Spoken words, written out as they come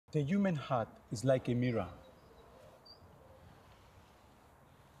The human heart is like a mirror.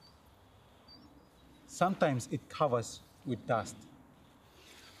 Sometimes it covers with dust.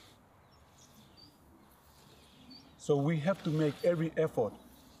 So we have to make every effort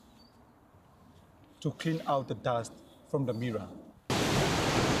to clean out the dust from the mirror.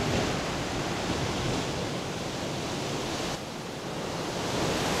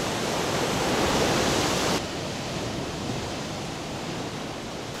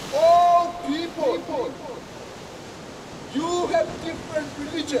 All people, you have different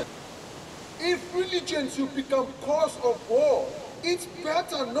religions. If religions you become cause of war, it's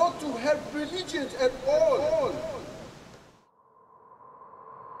better not to have religions at all.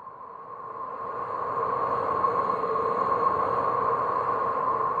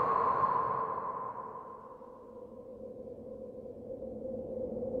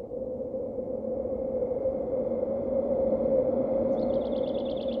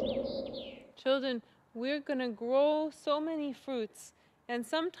 Children, we're gonna grow so many fruits, and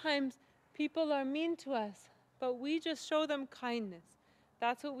sometimes people are mean to us, but we just show them kindness.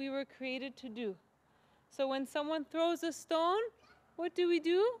 That's what we were created to do. So when someone throws a stone, what do?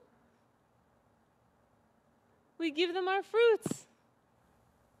 We give them our fruits.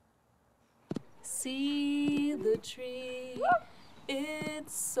 See the tree,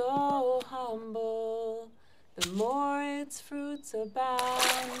 it's so humble. The more its fruits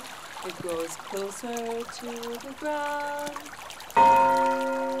abound, it grows closer to the ground.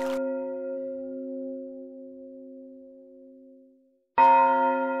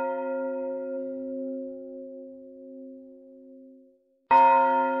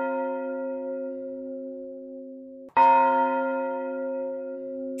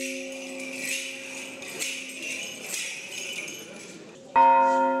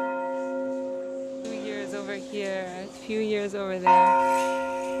 2 years over here, a few years over there.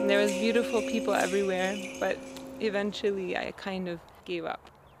 And there was beautiful people everywhere, but eventually I kind of gave up.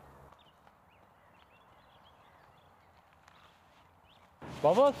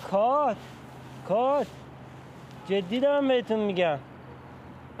 بابا کات جدی دارم بهتون میگم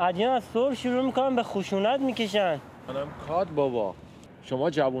ادیان از صبح شروع میکنم به خشونت میکشن منم کات بابا شما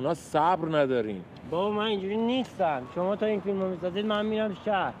جوونا صبر ندارین بابا من اینجوری نیستم شما تا این فیلمو میسازید من میرم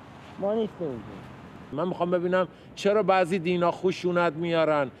شهر ما نیستیم اینجوری من میخوام ببینم چرا بعضی دینا خشونت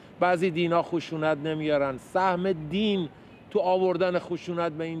میارن بعضی دینا خشونت نمیارن سهم دین تو آوردن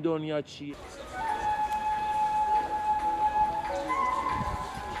خشونت به این دنیا چیه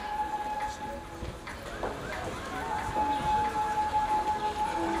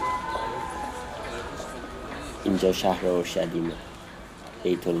اینجا شهر اورشلیمه،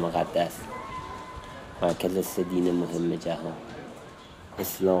 بیت المقدس، مرکز 3 دین مهم جهان: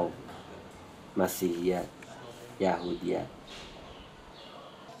 اسلام، مسیحیت، یهودیت.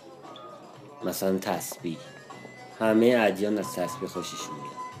 مثلا تسبیح، همه ادیان از تسبیح خوششون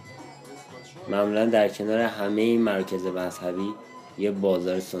میاد. معمولا در کنار همه این مراکز مذهبی یه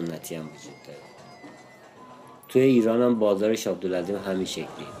بازار سنتی هم وجود داره. توی ایران هم بازار شاه عبدالعظیم همین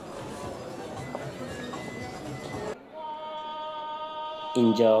شکلیه.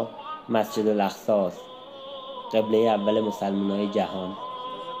 اینجا مسجد الاقصی است، قبله اول مسلمان‌های جهان،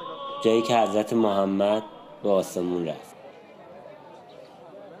 جایی که حضرت محمد به آسمون رفت.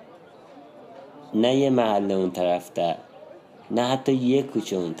 نه یه محله اون طرف در، نه حتی یه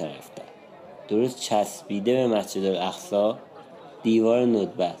کوچه اون طرف در. درست چسبیده به مسجد الاقصی دیوار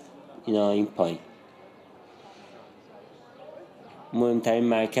ندبه است. این پایین. مهمترین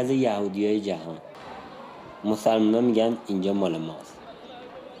مرکز یهودیای جهان. مسلمان‌ها میگن اینجا مال ماست.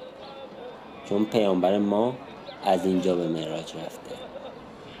 چون پیامبر ما از اینجا به معراج رفته.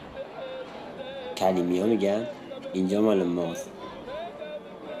 کلیمی‌ها میگن اینجا مال ماست.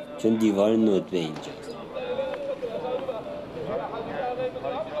 چون دیوار ندبه اینجاست.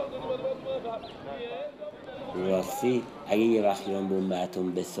 راستی اگه یه وقت ایران بمب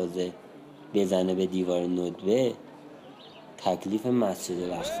اتم بسازه بزنه به دیوار ندبه تکلیف مسجد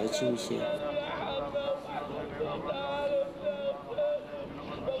الاقصی چی میشه؟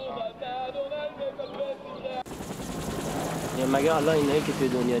 مگه حالا اینایی که توی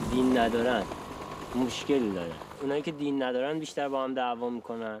دنیا دین ندارن مشکل دارن اونایی که دین ندارن بیشتر با هم دعوا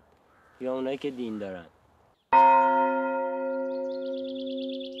میکنن یا اونایی که دین دارن